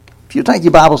If you take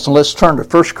your Bibles and let's turn to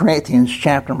 1 Corinthians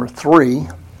chapter number 3.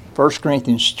 1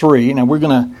 Corinthians 3. Now we're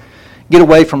going to get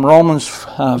away from Romans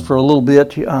for a little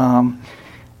bit.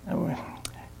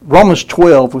 Romans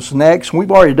 12 was next.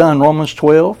 We've already done Romans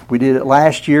 12. We did it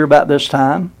last year about this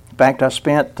time. In fact, I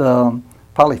spent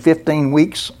probably 15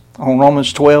 weeks on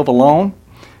Romans 12 alone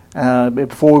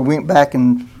before we went back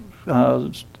and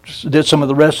did some of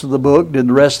the rest of the book, did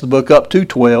the rest of the book up to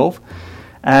 12.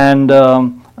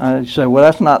 And I say, well,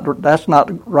 that's not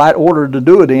the right order to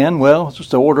do it in. Well, it's just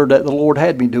the order that the Lord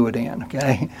had me do it in.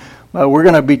 Okay, we're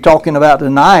going to be talking about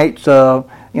tonight.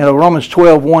 Romans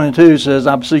 12, 1 and 2 says,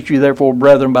 "I beseech you, therefore,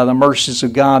 brethren, by the mercies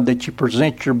of God, that you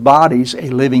present your bodies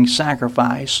a living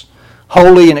sacrifice,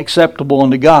 holy and acceptable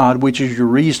unto God, which is your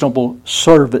reasonable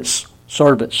service."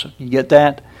 You get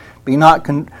that? Be not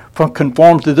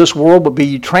conformed to this world, but be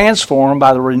ye transformed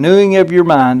by the renewing of your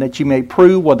mind, that you may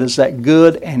prove what is that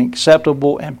good and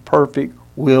acceptable and perfect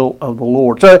will of the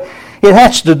Lord. So it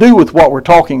has to do with what we're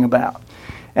talking about.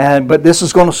 But this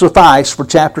is going to suffice for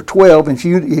chapter 12. And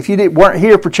if you weren't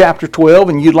here for chapter 12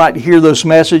 and you'd like to hear those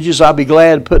messages, I'll be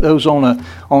glad to put those on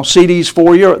CDs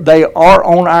for you. They are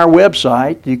on our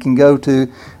website. You can go to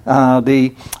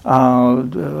the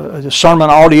sermon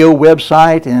audio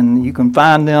website and you can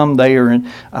find them. They are in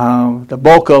the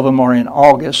bulk of them are in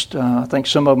August. I think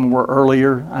some of them were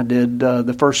earlier. I did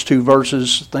the first two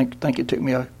verses. I think it took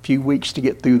me a few weeks to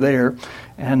get through there.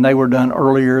 And they were done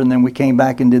earlier, and then we came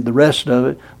back and did the rest of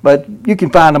it. But you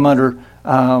can find them under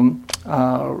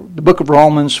the book of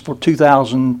Romans for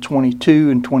 2022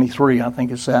 and 23. I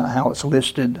think is how it's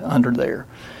listed under there.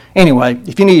 Anyway,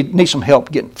 if you need some help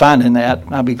finding that,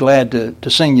 I'll be glad to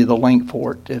send you the link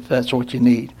for it if that's what you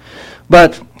need.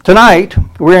 But tonight,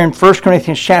 we're in 1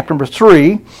 Corinthians chapter number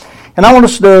 3. And I want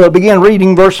us to begin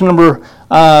reading verse number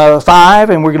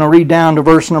 5, and we're going to read down to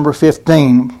verse number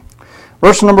 15.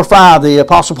 Verse number 5, the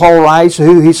Apostle Paul writes,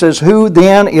 he says, "Who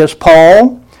then is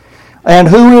Paul, and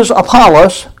who is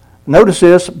Apollos?" Notice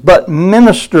this, "but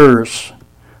ministers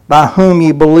by whom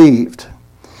ye believed,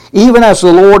 even as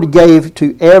the Lord gave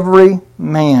to every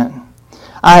man.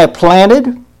 I have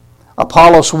planted,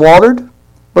 Apollos watered,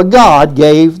 but God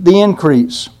gave the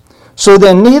increase. So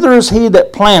then neither is he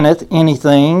that planteth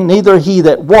anything, neither he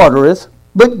that watereth,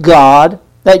 but God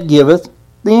that giveth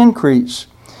the increase.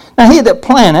 Now he that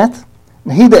planteth,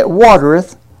 and he that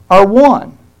watereth are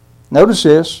one." Notice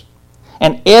this.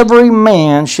 "And every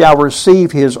man shall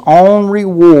receive his own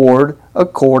reward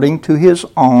according to his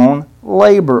own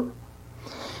labor."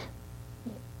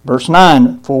 Verse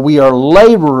 9, "For we are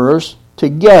laborers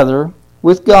together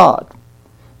with God.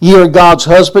 Ye are God's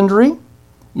husbandry,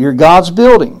 ye are God's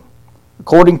building.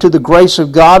 According to the grace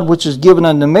of God which is given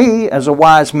unto me as a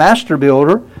wise master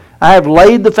builder, I have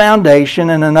laid the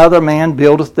foundation, and another man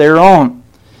buildeth thereon.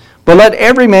 But let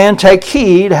every man take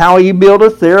heed how he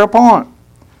buildeth thereupon.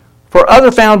 For other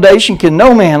foundation can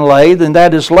no man lay than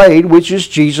that is laid, which is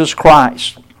Jesus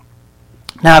Christ.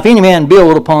 Now if any man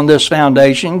build upon this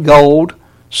foundation gold,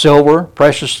 silver,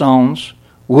 precious stones,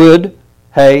 wood,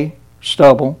 hay,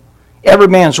 stubble, every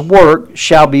man's work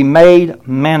shall be made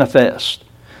manifest,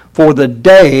 for the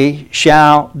day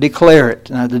shall declare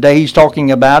it." Now the day he's talking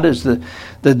about is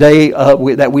the day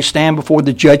that we stand before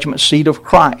the judgment seat of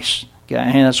Christ.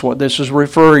 And that's what this is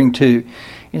referring to.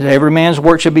 Every man's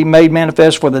work shall be made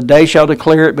manifest, for the day shall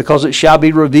declare it, because it shall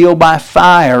be revealed by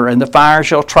fire, and the fire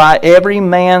shall try every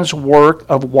man's work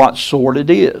of what sort it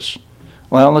is.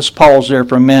 Well, let's pause there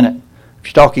for a minute.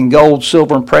 If you're talking gold,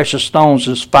 silver, and precious stones,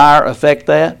 does fire affect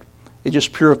that? It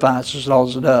just purifies it all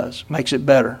as it does, makes it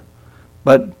better.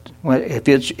 But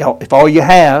if all you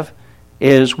have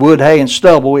is wood, hay, and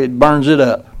stubble, it burns it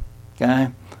up. Okay,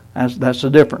 that's the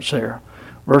difference there.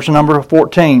 Verse number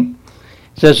 14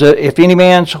 says, "If any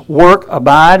man's work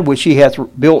abide, which he hath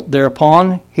built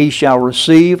thereupon, he shall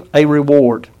receive a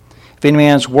reward. If any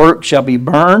man's work shall be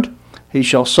burned, he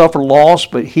shall suffer loss,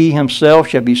 but he himself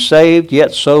shall be saved,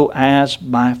 yet so as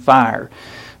by fire."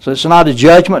 So it's not a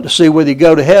judgment to see whether you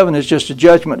go to heaven. It's just a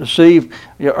judgment to see,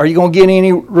 are you going to get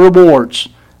any rewards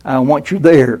once you're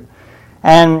there.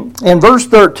 And in verse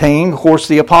 13, of course,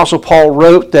 the Apostle Paul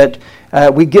wrote that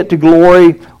we get to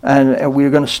glory and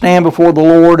we're going to stand before the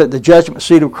Lord at the judgment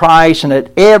seat of Christ, and that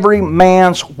every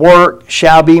man's work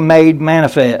shall be made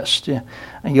manifest.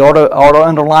 And you ought to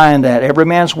underline that. Every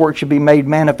man's work should be made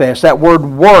manifest. That word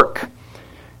work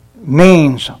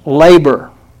means labor.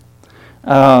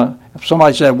 If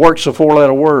somebody said work's a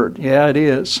four-letter word, yeah, it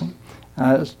is.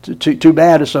 Too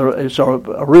bad it's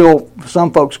a real,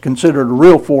 some folks consider it a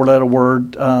real four-letter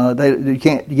word. They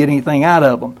can't get anything out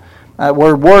of them. That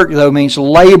word work, though, means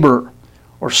labor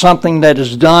or something that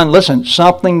is done, listen,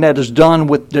 something that is done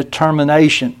with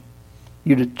determination.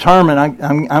 You determine,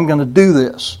 I'm going to do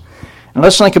this. And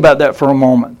let's think about that for a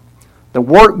moment. The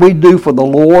work we do for the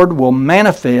Lord will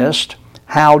manifest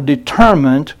how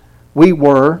determined we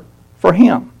were for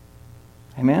Him.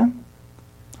 Amen?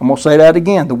 I'm going to say that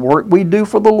again. The work we do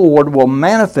for the Lord will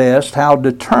manifest how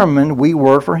determined we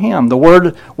were for Him.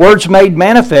 The words made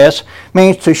manifest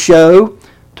means to show,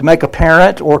 to make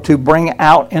apparent, or to bring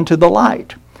out into the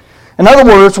light. In other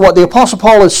words, what the Apostle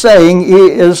Paul is saying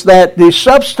is that the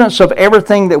substance of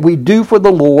everything that we do for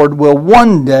the Lord will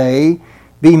one day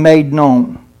be made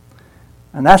known.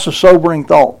 And that's a sobering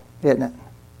thought, isn't it?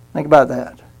 Think about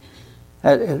that.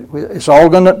 It's all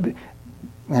going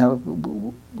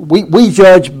to, we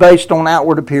judge based on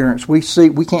outward appearance. We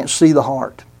can't see the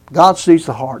heart. God sees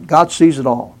the heart. God sees it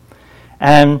all.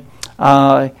 And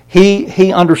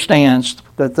He understands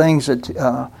the things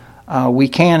that we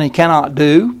can and cannot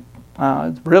do.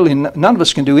 Really, none of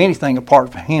us can do anything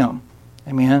apart from Him.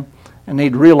 Amen? And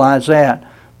need to realize that.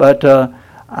 But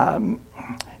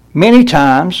many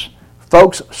times,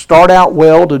 folks start out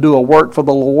well to do a work for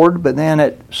the Lord, but then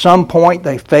at some point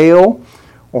they fail,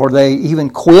 or they even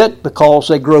quit because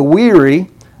they grow weary.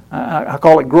 I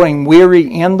call it growing weary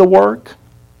in the work.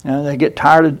 They get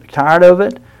tired of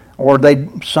it, or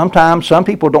sometimes some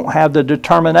people don't have the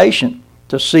determination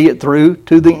to see it through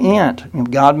to the end.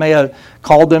 God may have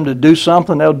called them to do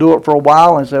something. They'll do it for a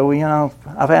while and say, well,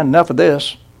 I've had enough of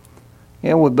this.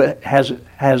 But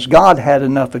has God had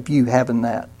enough of you having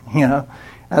that?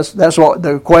 That's what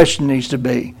the question needs to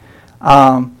be.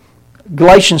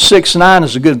 Galatians 6:9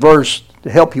 is a good verse to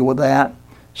help you with that. It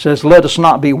says, let us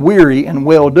not be weary in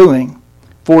well-doing,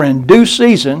 for in due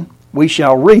season we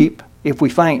shall reap if we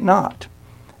faint not.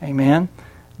 Amen.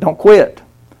 Don't quit.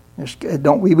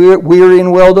 Don't be weary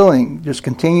in well-doing. Just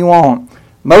continue on.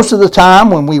 Most of the time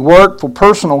when we work for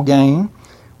personal gain,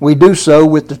 we do so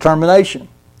with determination.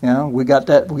 We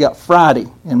got Friday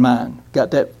in mind.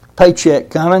 Got that paycheck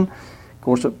coming. Of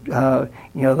course,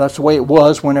 that's the way it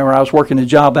was whenever I was working a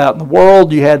job out in the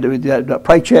world. You had that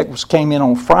paycheck came in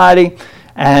on Friday,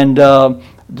 and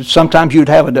sometimes you'd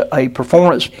have a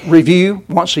performance review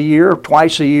once a year, or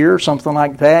twice a year, something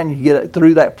like that, and you get it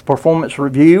through that performance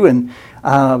review, and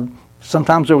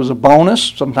sometimes there was a bonus,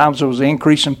 sometimes there was an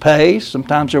increase in pay,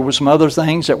 sometimes there were some other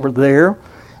things that were there.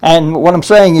 And what I'm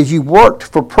saying is you worked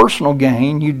for personal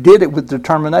gain, you did it with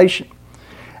determination.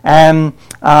 And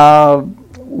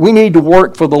we need to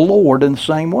work for the Lord in the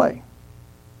same way.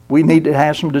 We need to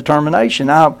have some determination.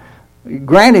 Now,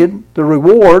 granted, the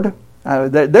reward,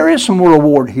 there is some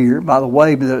reward here, by the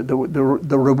way.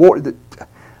 The reward,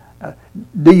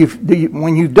 do you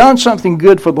when you've done something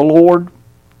good for the Lord,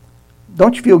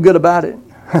 don't you feel good about it?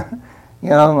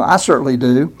 I certainly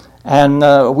do. And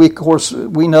we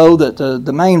know that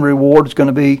the main reward is going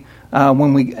to be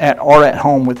when we are at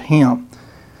home with Him.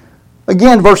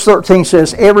 Again, verse 13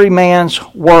 says, every man's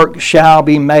work shall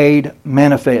be made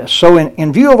manifest. So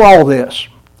in view of all this,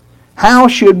 how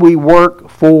should we work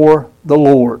for the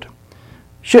Lord?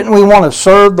 Shouldn't we want to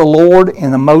serve the Lord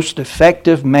in the most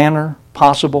effective manner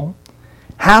possible?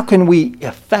 How can we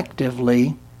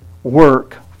effectively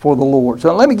work for the Lord?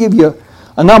 So let me give you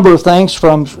a number of things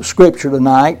from Scripture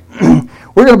tonight.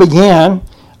 We're going to begin,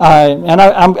 and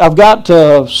I've got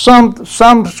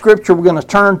some Scripture we're going to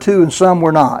turn to and some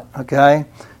we're not, okay,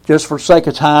 just for sake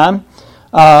of time.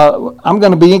 I'm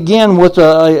going to begin with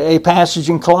a passage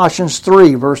in Colossians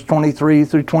 3, verse 23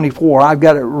 through 24. I've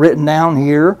got it written down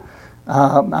here.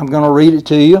 I'm going to read it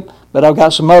to you, but I've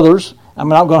got some others. I'm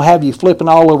not going to have you flipping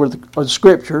all over the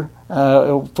Scripture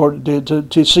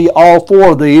to see all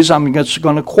four of these. I'm just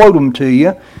going to quote them to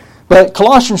you. But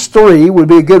Colossians 3 would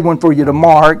be a good one for you to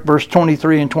mark, verse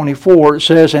 23 and 24. It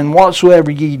says, and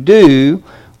whatsoever ye do,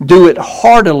 do it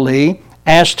heartily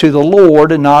as to the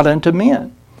Lord and not unto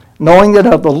men, knowing that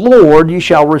of the Lord ye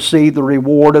shall receive the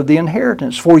reward of the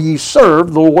inheritance, for ye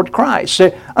serve the Lord Christ.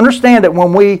 So understand that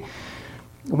when we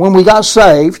got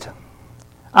saved,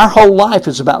 our whole life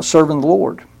is about serving the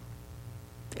Lord.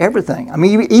 Everything. I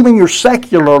mean, even your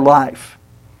secular life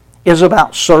is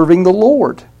about serving the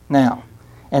Lord now.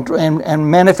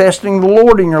 And manifesting the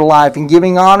Lord in your life and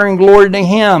giving honor and glory to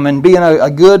Him and being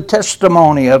a good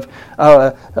testimony of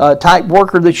a type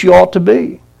worker that you ought to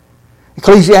be.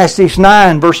 Ecclesiastes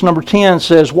 9 verse number 10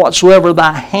 says, whatsoever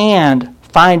thy hand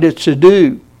findeth to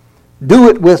do, do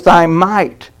it with thy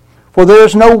might. For there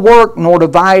is no work, nor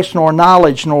device, nor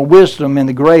knowledge, nor wisdom in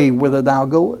the grave whither thou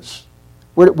goest.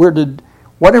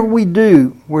 Whatever we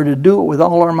do, we're to do it with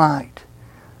all our might.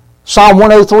 Psalm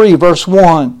 103 verse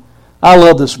 1. I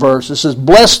love this verse. It says,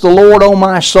 bless the Lord, O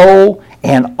my soul,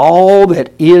 and all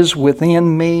that is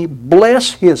within me.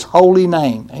 Bless His holy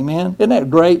name. Amen. Isn't that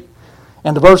great?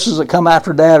 And the verses that come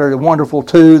after that are wonderful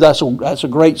too. That's a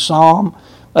great psalm.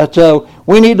 But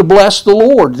we need to bless the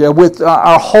Lord with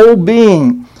our whole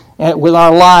being, with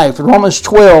our life. Romans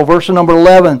 12, verse number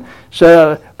 11,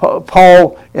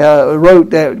 Paul wrote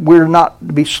that we're not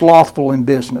to be slothful in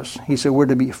business. He said we're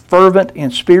to be fervent in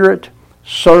spirit,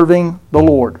 serving the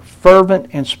Lord.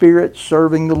 Fervent in spirit,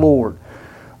 serving the Lord.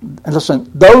 And listen,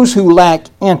 those who lack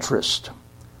interest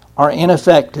are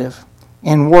ineffective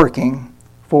in working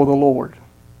for the Lord.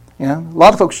 You know, a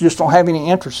lot of folks just don't have any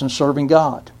interest in serving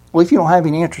God. Well, if you don't have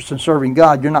any interest in serving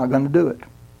God, you're not going to do it.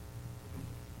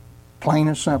 Plain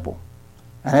and simple.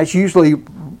 And that's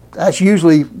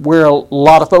usually where a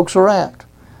lot of folks are at.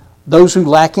 Those who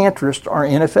lack interest are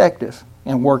ineffective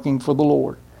in working for the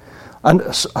Lord. And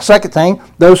a second thing,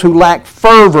 those who lack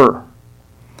fervor.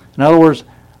 In other words,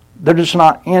 they're just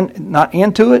not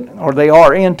into it, or they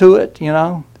are into it, you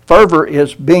know. Fervor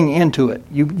is being into it.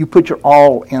 You put your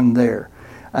all in there.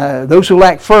 Those who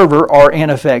lack fervor are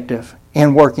ineffective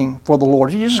in working for the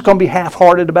Lord. You're just going to be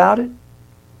half-hearted about it,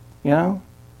 you know.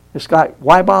 It's like,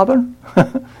 why bother?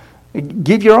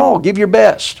 Give your all, give your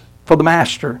best for the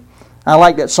Master. I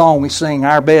like that song we sing,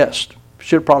 Our Best.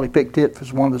 Should have probably picked it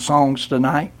as one of the songs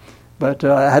tonight, but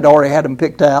I had already had them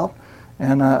picked out,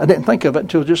 and I didn't think of it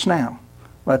until just now.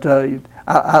 But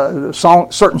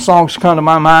certain songs come to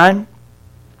my mind,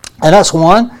 and that's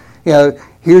one. You know,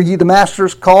 hear ye the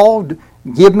Master's call,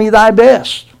 give me thy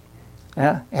best.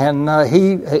 Yeah? And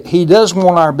he does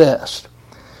want our best.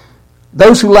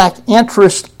 Those who lack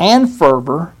interest and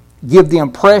fervor give the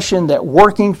impression that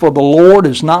working for the Lord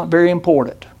is not very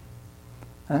important.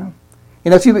 You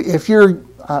know, if you're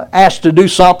asked to do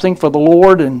something for the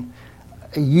Lord and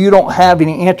you don't have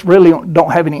any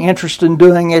interest in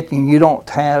doing it, and you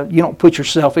don't put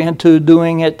yourself into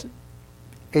doing it,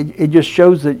 it just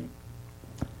shows that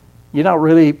you're not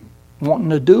really wanting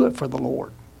to do it for the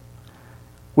Lord.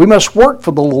 We must work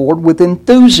for the Lord with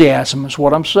enthusiasm, is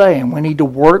what I'm saying. We need to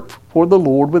work for the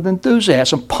Lord with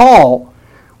enthusiasm. Paul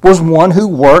was one who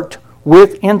worked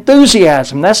with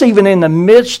enthusiasm. That's even in the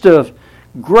midst of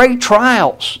great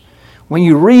trials. When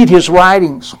you read his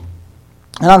writings,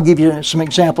 and I'll give you some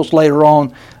examples later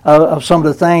on of some of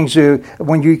the things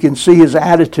when you can see his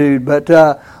attitude, but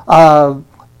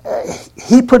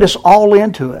he put us all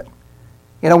into it.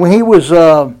 You know, when he was,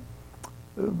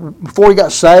 before he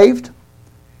got saved,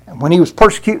 when he was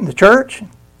persecuting the church,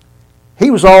 he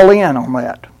was all in on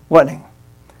that, wasn't he?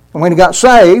 And when he got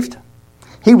saved,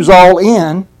 he was all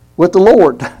in with the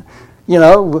Lord. You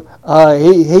know,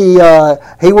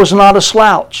 he was not a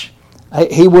slouch.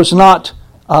 He was not.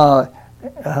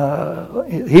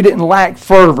 He didn't lack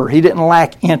fervor. He didn't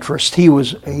lack interest. He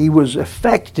was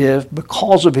effective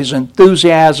because of his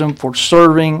enthusiasm for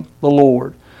serving the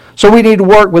Lord. So we need to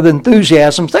work with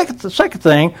enthusiasm. The second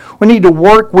thing, we need to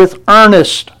work with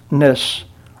earnestness.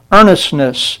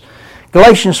 Earnestness.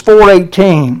 Galatians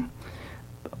 4:18.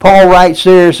 Paul writes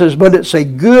there, says, "But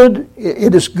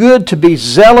it is good to be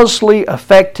zealously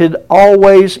affected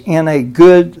always in a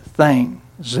good thing."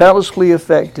 Zealously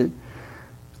affected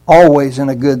always in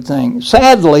a good thing.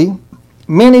 Sadly,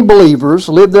 many believers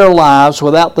live their lives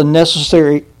without the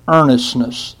necessary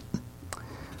earnestness.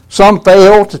 Some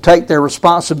fail to take their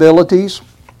responsibilities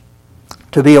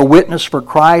to be a witness for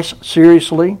Christ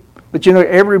seriously. But you know,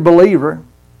 every believer,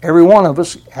 every one of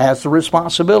us has the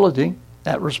responsibility.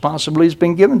 That responsibility has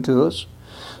been given to us.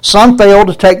 Some fail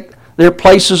to take their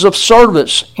places of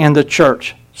service in the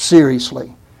church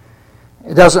seriously.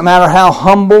 It doesn't matter how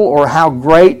humble or how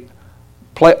great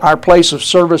our place of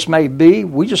service may be,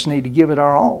 we just need to give it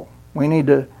our all. We need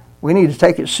to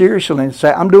take it seriously and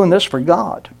say, I'm doing this for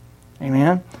God.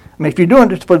 Amen? I mean, if you're doing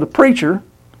it for the preacher,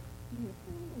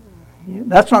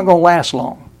 that's not going to last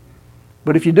long.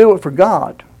 But if you do it for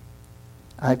God,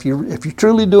 if you're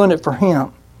truly doing it for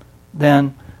Him,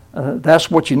 then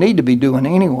that's what you need to be doing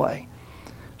anyway.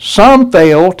 Some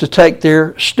fail to take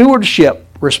their stewardship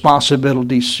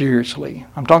responsibilities seriously.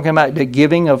 I'm talking about the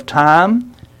giving of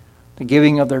time, the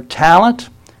giving of their talent,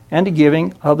 and the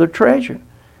giving of their treasure.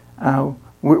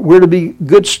 We're to be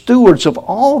good stewards of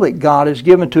all that God has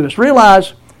given to us.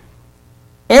 Realize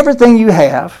everything you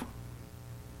have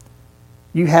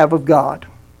of God.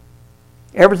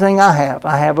 Everything I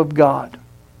have of God.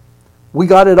 We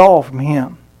got it all from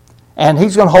Him. And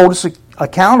He's going to hold us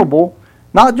accountable,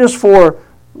 not just for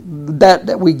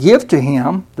that we give to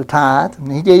Him, the tithe.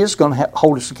 And He is going to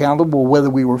hold us accountable whether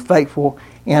we were faithful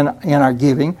in our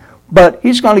giving. But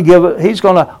He's going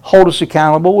to hold us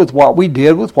accountable with what we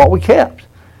did, with what we kept.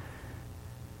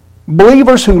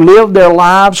 Believers who live their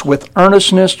lives with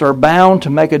earnestness are bound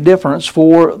to make a difference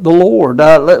for the Lord.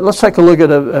 Let's take a look at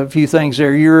a few things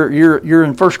there. You're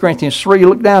in 1 Corinthians 3.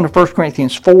 Look down to 1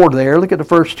 Corinthians 4 there. Look at the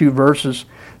first two verses.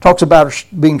 It talks about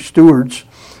being stewards.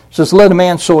 It says, let a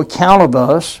man so account of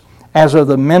us as of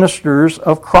the ministers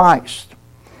of Christ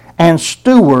and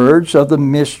stewards of the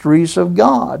mysteries of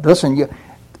God. Listen,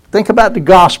 think about the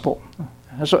gospel.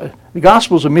 The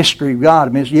gospel is a mystery of God.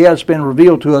 I mean, it's been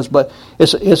revealed to us, but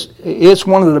it's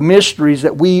one of the mysteries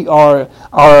that we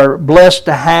are blessed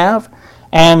to have,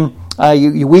 and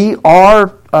we are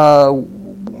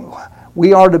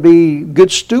to be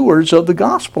good stewards of the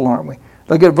gospel, aren't we?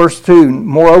 Look at verse 2.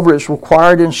 Moreover, it's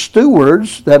required in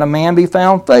stewards that a man be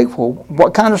found faithful.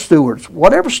 What kind of stewards?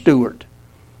 Whatever steward.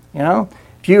 You know,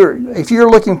 if you're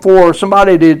looking for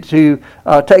somebody to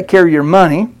take care of your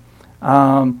money,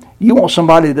 you want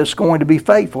somebody that's going to be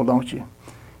faithful, don't you?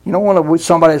 You don't want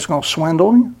somebody that's going to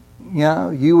swindle you. You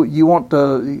know, you want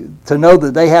to know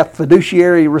that they have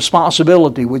fiduciary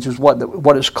responsibility, which is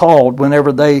what it's called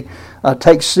whenever they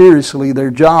take seriously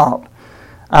their job.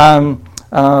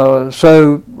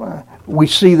 So we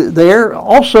see that there.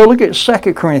 Also, look at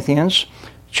 2 Corinthians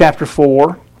chapter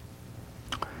 4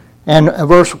 and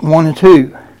verse 1 and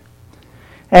 2.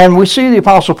 And we see the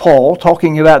Apostle Paul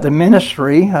talking about the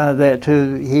ministry that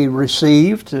he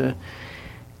received.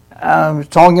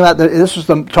 Talking about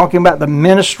the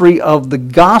ministry of the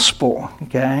gospel.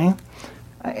 Okay,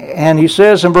 and he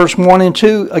says in verse 1 and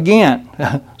 2 again,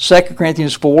 2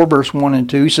 Corinthians 4, verse 1 and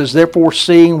 2. He says, "Therefore,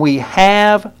 seeing we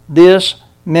have this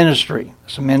ministry,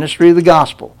 it's the ministry of the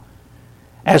gospel,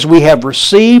 as we have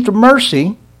received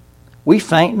mercy, we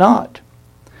faint not."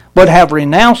 But have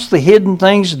renounced the hidden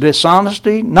things of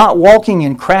dishonesty, not walking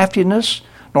in craftiness,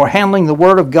 nor handling the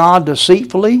word of God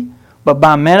deceitfully, but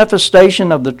by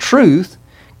manifestation of the truth,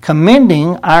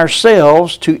 commending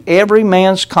ourselves to every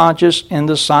man's conscience in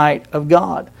the sight of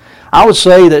God. I would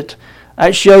say that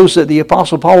shows that the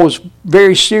Apostle Paul was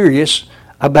very serious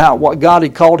about what God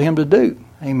had called him to do.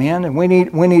 Amen. And we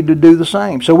need to do the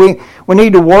same. So we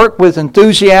need to work with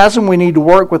enthusiasm. We need to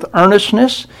work with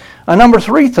earnestness. Number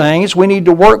 3 thing is we need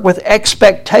to work with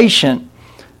expectation.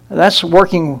 That's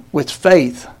working with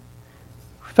faith.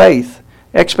 Faith,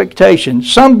 expectation.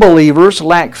 Some believers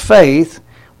lack faith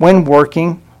when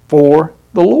working for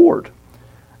the Lord.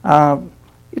 You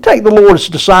take the Lord's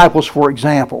disciples, for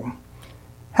example.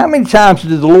 How many times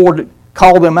did the Lord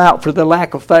call them out for their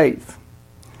lack of faith?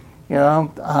 You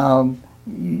know,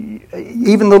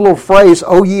 even the little phrase,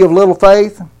 "O ye of little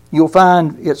faith," you'll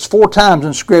find it's 4 times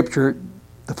in Scripture.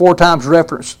 The 4 times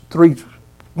referenced,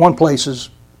 one place is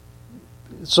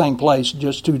the same place,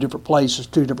 just 2 different places,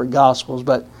 2 different Gospels.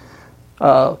 But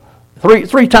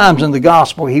three times in the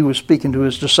Gospel he was speaking to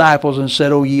his disciples and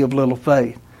said, "O ye of little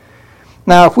faith."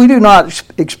 Now, if we do not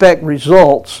expect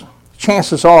results,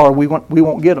 chances are we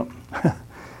won't get them.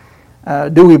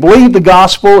 Do we believe the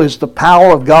gospel is the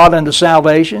power of God unto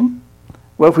salvation?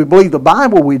 Well, if we believe the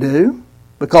Bible, we do,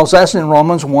 because that's in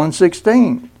Romans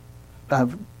 1:16.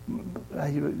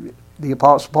 The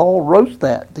Apostle Paul wrote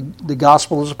that. The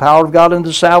gospel is the power of God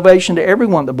unto salvation to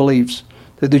everyone that believes,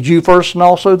 to the Jew first and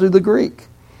also to the Greek.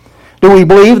 Do we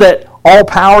believe that all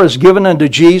power is given unto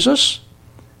Jesus?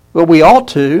 Well, we ought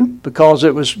to, because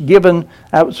it was given,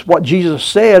 that was what Jesus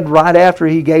said right after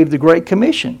he gave the Great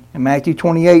Commission. In Matthew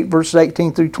 28, verses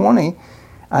 18 through 20,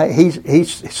 he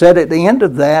said at the end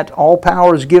of that, "All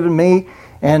power is given me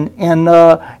in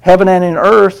heaven and in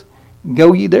earth.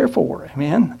 Go ye therefore."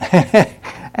 Amen.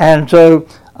 And so,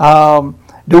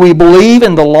 do we believe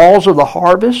in the laws of the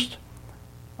harvest?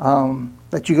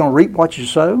 That you're going to reap what you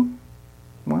sow?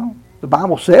 Well, the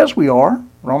Bible says we are.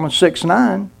 Romans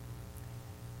 6:9.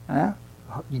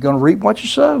 You're going to reap what you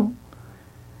sow.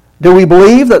 Do we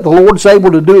believe that the Lord's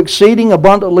able to do exceeding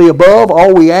abundantly above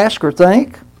all we ask or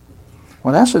think?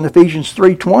 Well, that's in Ephesians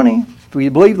 3:20. If we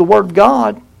believe the Word of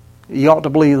God, you ought to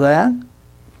believe that.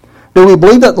 Do we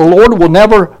believe that the Lord will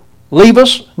never leave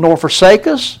us nor forsake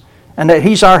us and that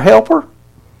He's our helper?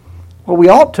 Well, we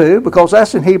ought to, because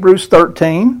that's in Hebrews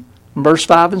 13, verse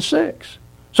 5 and 6.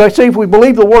 So see, if we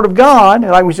believe the Word of God,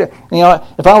 like we said,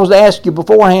 if I was to ask you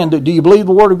beforehand, do you believe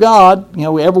the Word of God?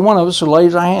 Every one of us would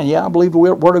raise our hand. Yeah, I believe the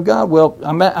Word of God. Well,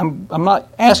 I'm not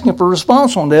asking for a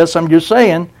response on this. I'm just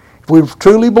saying, if we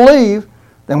truly believe,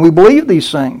 then we believe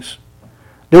these things.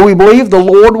 Do we believe the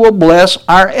Lord will bless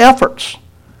our efforts?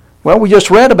 Well, we just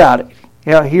read about it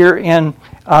here in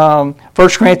 1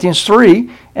 Corinthians 3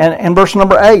 and verse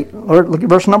number 8. Look at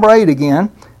verse number 8 again.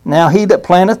 "Now he that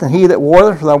planteth and he that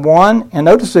watereth are one," and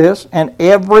notice this, "and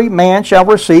every man shall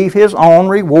receive his own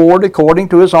reward according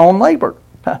to his own labor."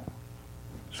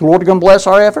 Is the Lord going to bless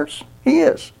our efforts? He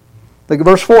is. Look at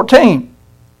verse 14.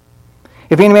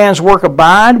 If any man's work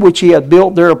abide, which he hath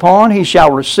built thereupon, he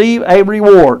shall receive a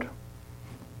reward.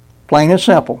 Plain and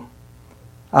simple.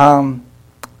 I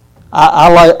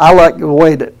like the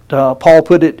way that Paul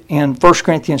put it in 1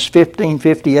 Corinthians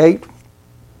 15:58.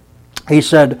 He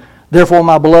said, therefore,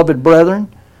 my beloved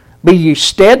brethren, be ye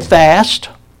steadfast,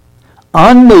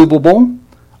 unmovable,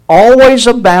 always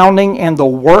abounding in the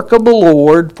work of the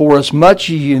Lord, for as much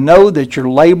as you know that your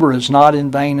labor is not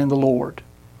in vain in the Lord.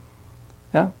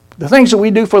 Yeah? The things that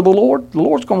we do for the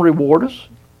Lord's going to reward us.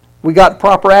 We got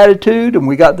proper attitude, and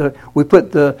we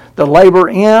put the labor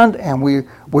in, and we're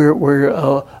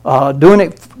doing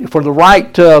it for the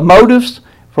right motives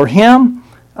for Him.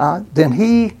 Then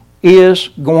He is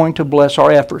going to bless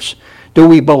our efforts. Do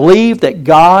we believe that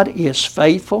God is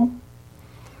faithful?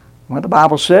 Well, the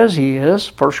Bible says He is.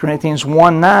 1 Corinthians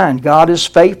 1:9, God is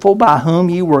faithful, by whom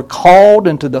you were called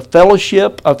into the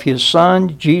fellowship of His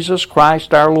Son, Jesus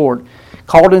Christ our Lord.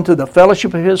 Called into the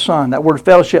fellowship of His Son. That word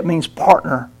fellowship means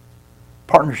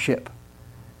partnership.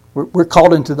 We're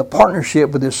called into the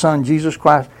partnership with His Son, Jesus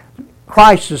Christ.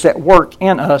 Christ is at work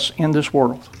in us in this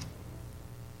world.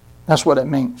 That's what it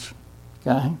means.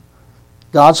 Okay?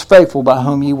 God's faithful, by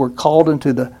whom you were called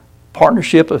into the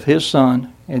partnership of His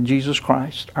Son and Jesus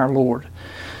Christ our Lord.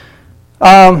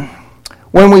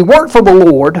 When we work for the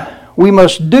Lord, we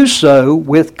must do so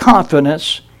with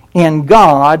confidence in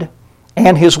God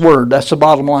and His Word. That's the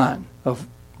bottom line of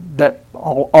that.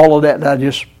 All of that I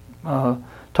just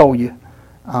told you.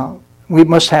 We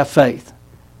must have faith.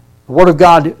 The Word of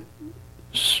God,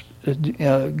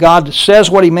 God says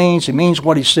what He means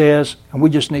what He says, and we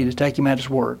just need to take Him at His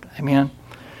word. Amen.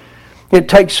 It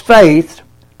takes faith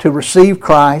to receive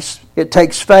Christ. It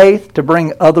takes faith to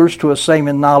bring others to a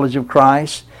saving knowledge of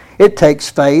Christ. It takes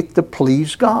faith to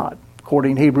please God,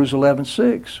 according to Hebrews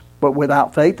 11:6. But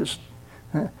without faith, it's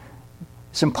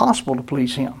impossible to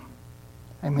please Him.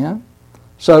 Amen.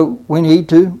 So we need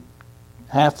to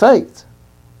have faith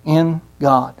in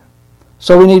God.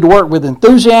 So we need to work with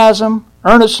enthusiasm,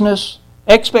 earnestness,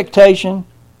 expectation.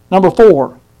 Number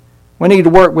 4, we need to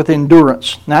work with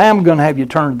endurance. Now I'm going to have you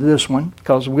turn to this one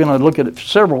because we're going to look at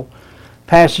several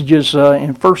passages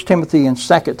in 1 Timothy and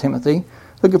 2 Timothy.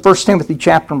 Look at 1 Timothy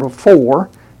chapter number 4.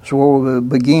 That's where we'll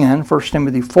begin. 1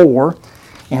 Timothy 4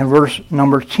 and verse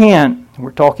number 10.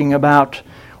 We're talking about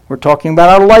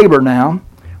our labor now.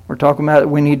 We're talking about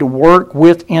we need to work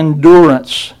with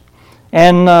endurance.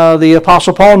 And the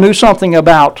Apostle Paul knew something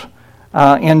about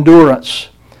endurance.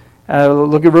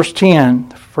 Look at verse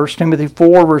 10. 1 Timothy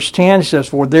 4, verse 10, he says,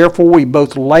 for therefore we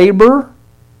both labor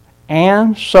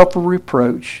and suffer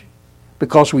reproach,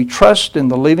 because we trust in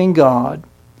the living God,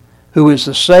 who is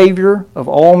the Savior of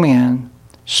all men,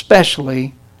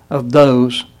 especially of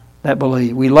those that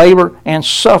believe. We labor and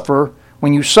suffer.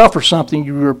 When you suffer something,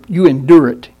 you endure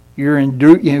it. You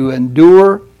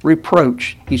endure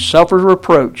reproach. He suffers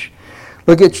reproach.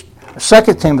 Look at 2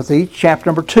 Timothy chapter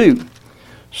number 2.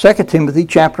 2 Timothy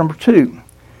chapter number 2.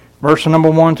 Verse number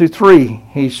 1 to 3.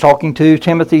 He's talking to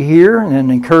Timothy here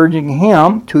and encouraging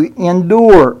him to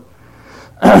endure.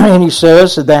 And he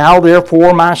says, thou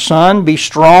therefore, my son, be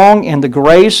strong in the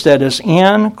grace that is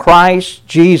in Christ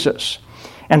Jesus.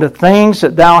 And the things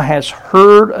that thou hast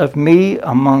heard of me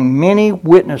among many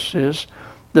witnesses,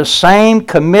 the same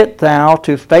commit thou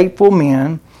to faithful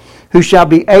men, who shall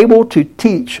be able to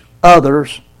teach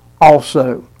others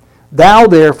also. Thou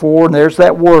therefore, and there's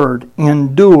that word,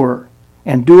 endure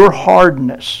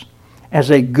hardness as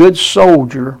a good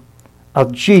soldier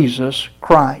of Jesus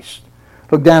Christ.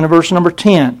 Look down to verse number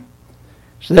 10.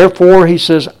 So therefore, he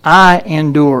says, I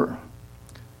endure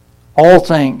all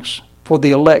things for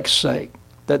the elect's sake,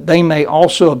 that they may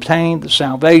also obtain the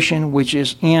salvation which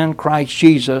is in Christ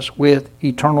Jesus with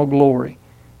eternal glory.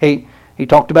 He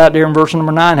talked about there in verse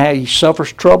number 9 how he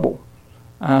suffers trouble.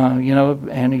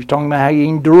 And he's talking about how he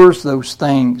endures those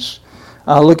things.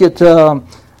 Look at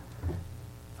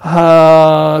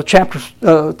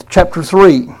chapter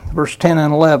 3, verse 10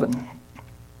 and 11.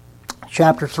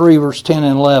 Chapter 3, verse 10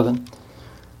 and 11.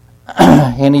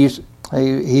 And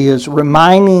he is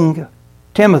reminding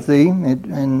Timothy,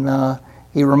 and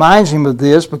he reminds him of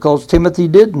this because Timothy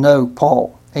did know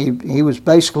Paul. He was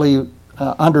basically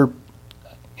under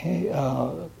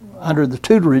the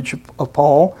tutorage of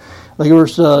Paul.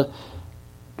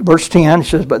 Verse 10, it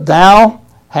says, but thou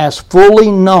hast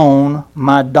fully known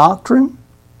my doctrine,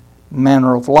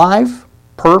 manner of life,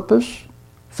 purpose,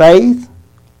 faith,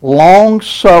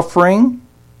 long-suffering,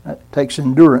 that takes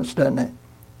endurance, doesn't it?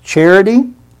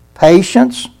 Charity,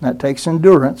 patience, that takes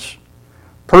endurance,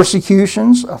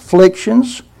 persecutions,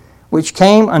 afflictions, which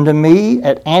came unto me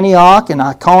at Antioch and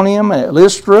Iconium and at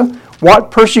Lystra.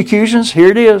 What persecutions? Here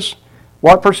it is.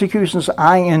 What persecutions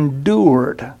I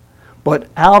endured, but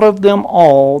out of them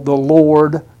all the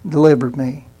Lord delivered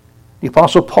me. The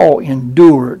Apostle Paul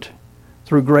endured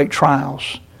through great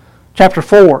trials. Chapter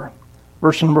 4,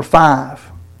 verse number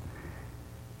 5.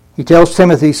 He tells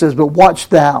Timothy, he says, but watch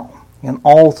thou in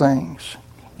all things,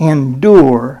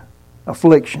 endure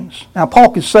afflictions. Now,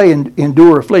 Paul could say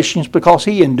endure afflictions because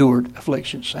he endured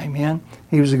afflictions. Amen.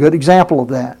 He was a good example of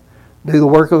that. Do the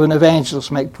work of an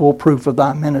evangelist, make full proof of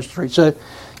thy ministry. So,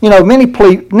 many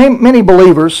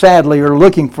believers, sadly, are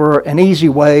looking for an easy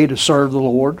way to serve the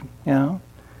Lord.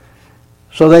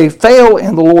 So they fail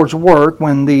in the Lord's work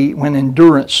when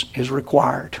endurance is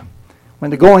required. When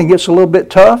the going gets a little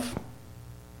bit tough,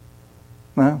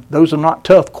 well, those are not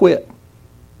tough quit.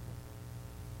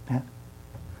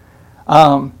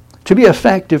 To be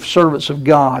effective servants of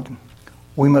God,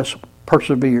 we must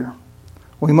persevere.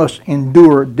 We must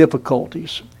endure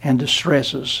difficulties and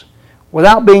distresses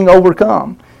without being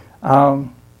overcome.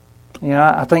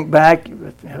 I think back,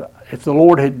 if the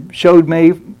Lord had showed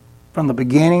me from the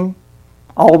beginning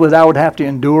all that I would have to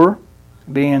endure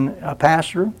being a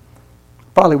pastor,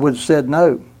 probably would have said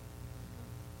no.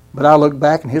 But I look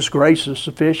back and His grace is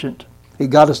sufficient. He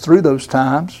got us through those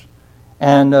times.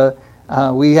 And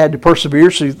we had to persevere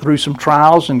through some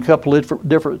trials and a couple of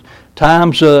different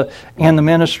times in the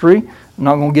ministry. I'm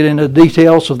not going to get into the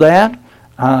details of that,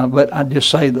 but I just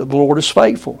say that the Lord is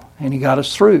faithful, and He got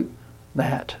us through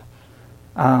that.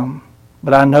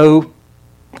 But I know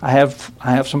I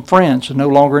have some friends who are no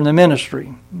longer in the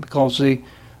ministry because the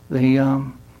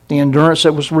endurance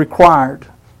that was required,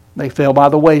 they fell by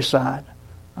the wayside.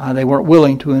 They weren't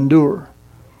willing to endure.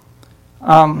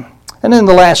 And then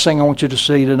the last thing I want you to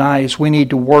see tonight is we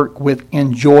need to work with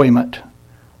enjoyment.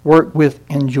 Work with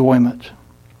enjoyment.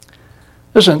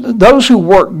 Listen, those who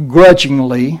work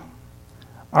grudgingly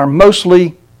are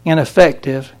mostly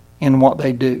ineffective in what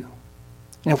they do.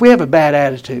 And if we have a bad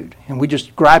attitude and we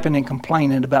just griping and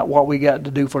complaining about what we got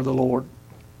to do for the Lord,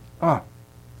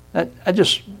 that's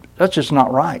just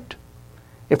not right.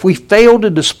 If we fail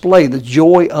to display the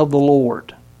joy of the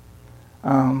Lord,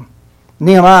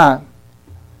 Nehemiah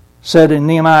said in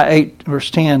Nehemiah 8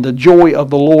 verse 10, the joy of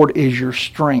the Lord is your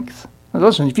strength. Now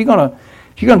listen, if you're going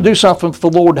to do something for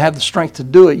the Lord to have the strength to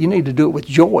do it, you need to do it with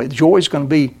joy. Joy is going to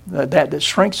be that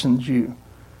strengthens you.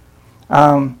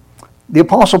 The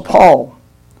Apostle Paul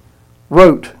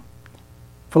wrote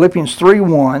Philippians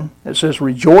 3:1 that says,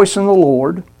 rejoice in the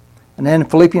Lord. And then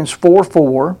Philippians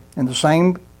 4:4 in the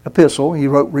same epistle, he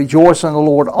wrote, rejoice in the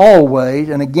Lord always.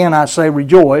 And again I say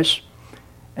rejoice.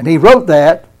 And he wrote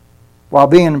that while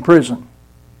being in prison.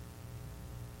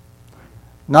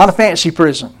 Not a fancy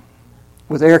prison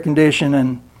with air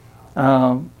conditioning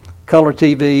and color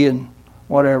TV and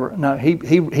whatever. No, he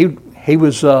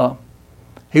was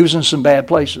in some bad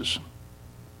places.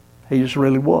 He just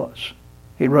really was.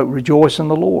 He wrote, rejoice in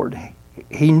the Lord.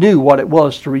 He knew what it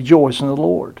was to rejoice in the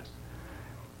Lord.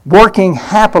 Working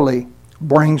happily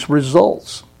brings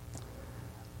results.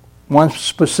 One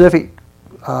specific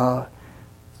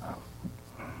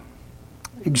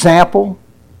example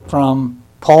from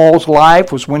Paul's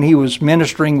life was when he was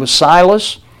ministering with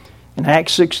Silas. In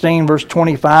Acts 16, verse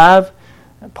 25,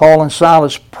 Paul and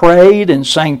Silas prayed and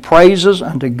sang praises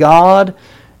unto God,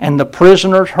 and the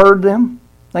prisoners heard them.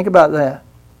 Think about that.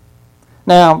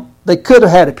 Now, they could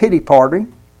have had a pity party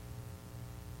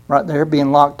right there,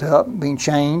 being locked up, being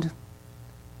chained,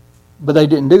 but they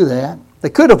didn't do that. They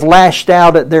could have lashed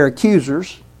out at their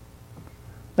accusers.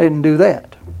 They didn't do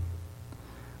that.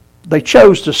 They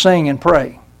chose to sing and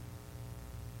pray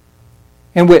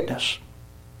and witness.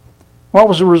 What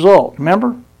was the result?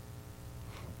 Remember?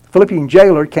 The Philippian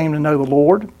jailer came to know the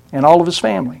Lord and all of his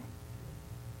family.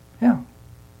 Yeah.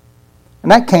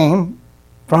 And that came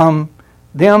from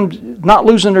them not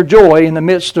losing their joy in the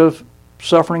midst of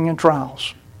suffering and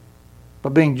trials,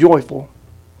 but being joyful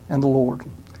in the Lord.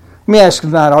 Let me ask you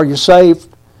tonight, are you saved?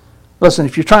 Listen,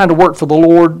 if you're trying to work for the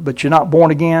Lord, but you're not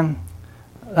born again,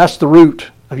 that's the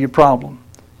root of your problem.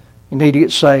 You need to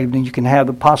get saved, and you can have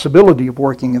the possibility of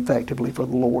working effectively for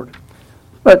the Lord.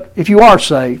 But if you are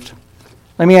saved,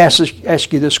 let me ask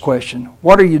you this question.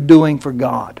 What are you doing for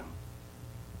God?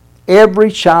 Every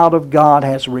child of God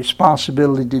has a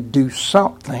responsibility to do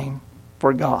something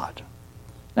for God.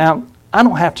 Now, I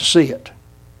don't have to see it,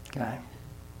 okay?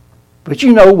 But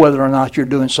you know whether or not you're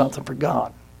doing something for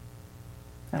God.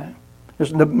 Okay?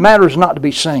 The matter is not to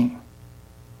be seen.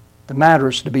 The matter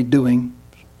is to be doing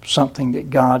something that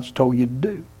God's told you to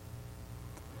do.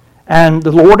 And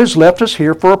the Lord has left us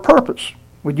here for a purpose.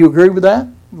 Would you agree with that?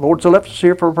 The Lord's left us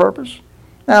here for a purpose.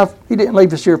 Now, if He didn't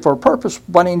leave us here for a purpose,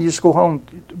 why didn't He just go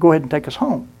ahead and take us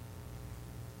home?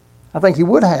 I think He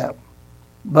would have.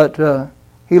 But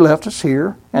He left us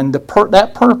here, and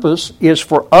that purpose is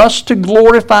for us to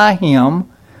glorify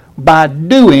Him by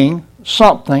doing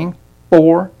something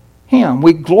for Him.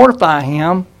 We glorify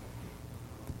Him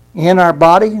in our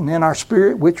body and in our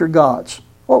spirit, which are God's.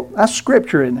 Well, that's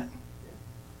Scripture, isn't it?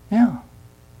 Yeah.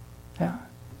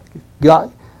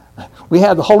 God, we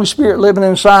have the Holy Spirit living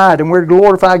inside, and we're to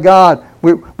glorify God.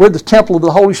 We're the temple of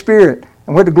the Holy Spirit,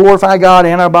 and we're to glorify God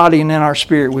in our body and in our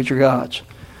spirit, which are God's.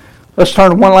 Let's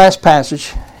turn to one last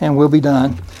passage, and we'll be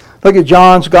done. Look at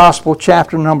John's Gospel,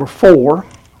 chapter number 4.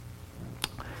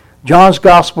 John's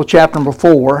Gospel, chapter number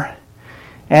 4.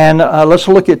 And let's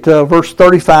look at verse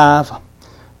 35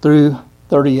 through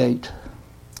 38.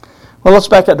 Well, let's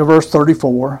back up to verse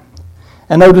 34.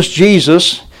 And notice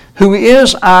Jesus, who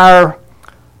is our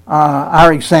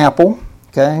example.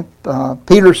 Okay,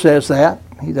 Peter says that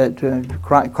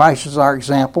Christ is our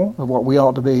example of what we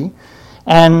ought to be.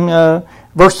 And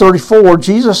verse 34,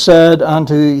 Jesus said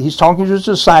he's talking to his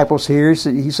disciples here,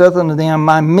 he said unto them,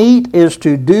 my meat is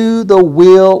to do the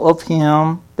will of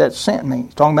Him that sent me.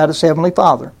 He's talking about His Heavenly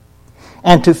Father.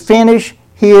 And to finish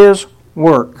His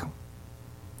work.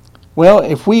 Well,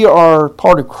 if we are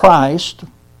part of Christ,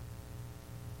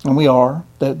 and we are,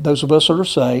 those of us that are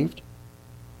saved,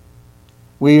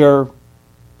 we are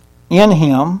in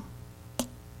Him,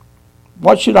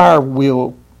 what should our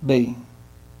will be?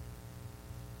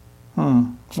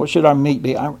 What should our meat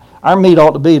be? Our meat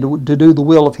ought to be to do the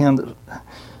will of Him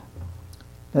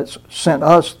that's sent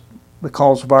us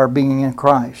because of our being in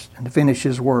Christ, and to finish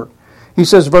His work. He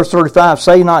says, verse 35,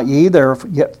 say not ye, there are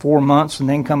yet 4 months, and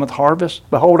then cometh harvest.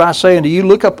 Behold, I say unto you,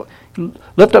 lift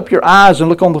up your eyes and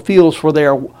look on the fields, for they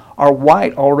are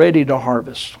white already to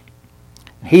harvest.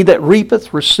 He that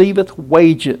reapeth receiveth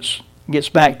wages. Gets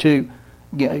back to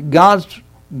God's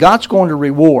going to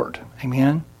reward.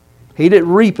 Amen. He that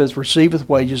reapeth receiveth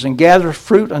wages, and gathereth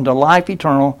fruit unto life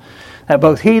eternal, that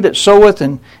both he that soweth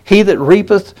and he that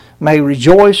reapeth may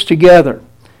rejoice together.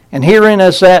 And herein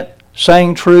is that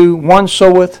saying true, one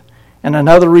soweth and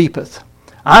another reapeth.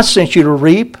 I sent you to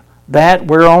reap that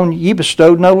whereon ye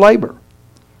bestowed no labor.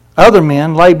 Other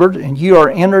men labored, and you are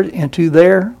entered into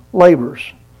their labors.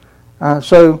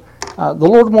 So the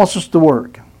Lord wants us to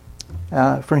work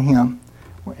for Him,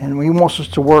 and He wants us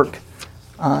to work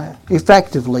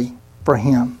effectively for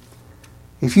Him.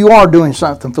 If you are doing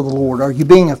something for the Lord, are you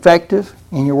being effective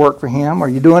in your work for Him? Are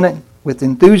you doing it with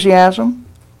enthusiasm?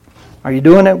 Are you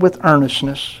doing it with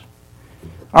earnestness?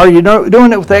 Are you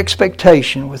doing it with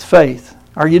expectation, with faith?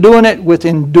 Are you doing it with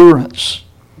endurance?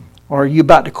 Or are you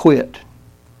about to quit?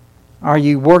 Are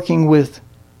you working with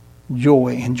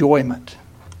joy, enjoyment?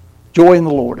 Joy in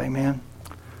the Lord, amen.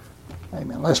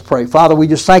 Amen. Let's pray. Father, we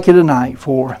just thank You tonight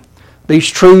for these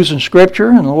truths in Scripture,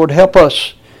 and Lord, help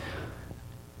us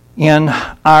in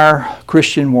our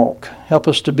Christian walk. Help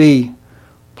us to be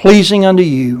pleasing unto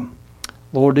You.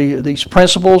 Lord, these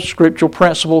principles, scriptural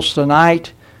principles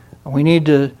tonight, we need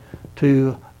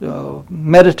to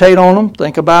meditate on them,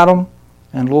 think about them,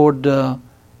 and Lord,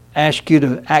 ask You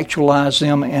to actualize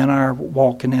them in our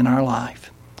walk and in our life.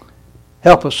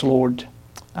 Help us, Lord.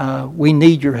 We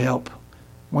need Your help.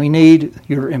 We need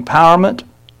Your empowerment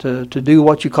to do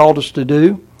what You called us to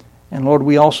do. And Lord,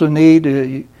 we also need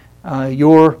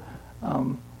Your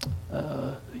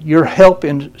help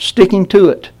in sticking to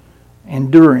it,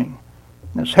 enduring.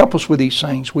 Let's help us with these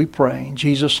things, we pray, in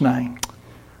Jesus' name.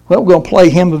 Well, we're going to play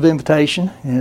Hymn of Invitation.